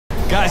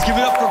Guys, give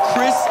it up for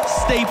Chris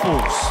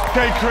Staples.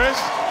 Okay, Chris.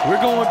 We're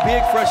going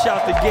big fresh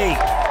out the gate.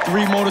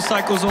 3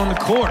 motorcycles on the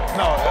court.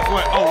 No,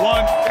 wait, oh,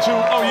 1, 2,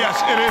 oh yes,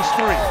 it is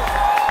 3.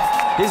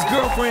 His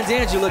girlfriend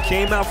Angela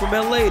came out from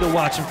LA to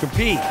watch him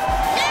compete.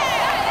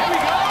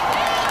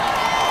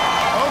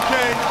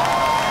 Okay.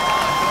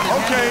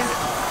 Okay.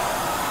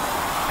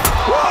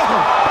 Whoa!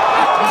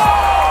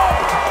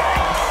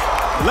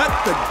 Let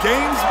the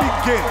games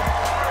begin.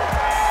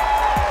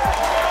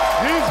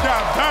 He's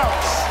got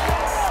bounce.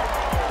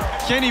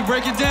 Kenny,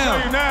 break it down.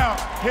 Tell you now,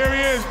 here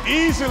he is,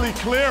 easily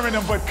clearing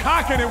him, but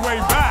cocking it way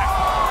back,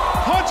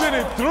 punching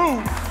it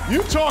through.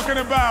 You talking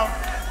about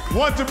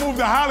want to move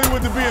to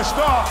Hollywood to be a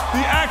star? The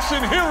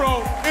action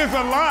hero is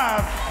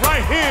alive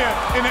right here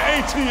in the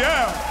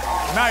ATL.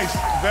 Nice,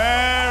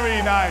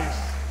 very nice.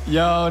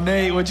 Yo,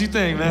 Nate, what'd you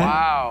think, man?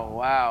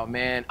 Wow,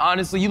 man.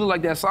 Honestly, you look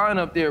like that sign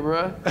up there,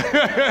 bro.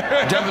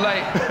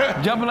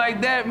 jumping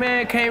like that,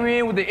 man. Came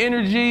in with the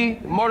energy.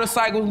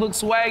 Motorcycles look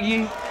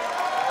swaggy.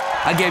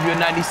 I gave you a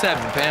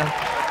 97, fam.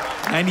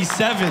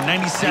 97,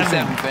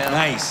 97, fam.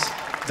 Nice.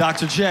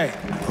 Dr. J.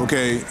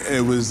 Okay,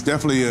 it was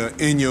definitely an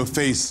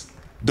in-your-face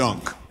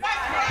dunk.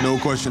 No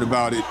question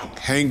about it.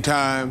 Hang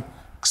time,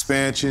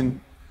 expansion,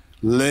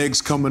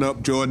 legs coming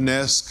up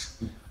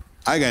Jordan-esque.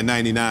 I got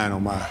 99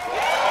 on mine.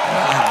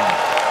 Wow.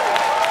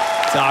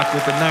 Doc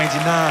with the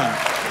 99.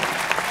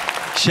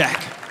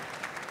 Check.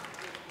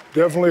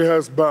 Definitely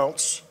has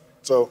bounce,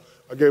 so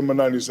I gave him a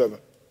 97.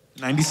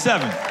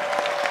 97.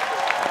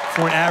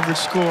 For an average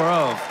score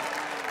of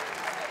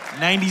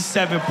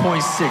 97.6.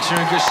 You're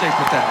in good shape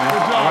with that, man.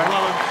 Good job,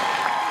 brother.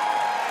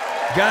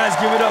 Guys,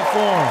 give it up for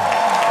him.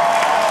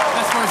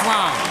 That's first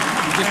round.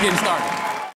 We're just getting started.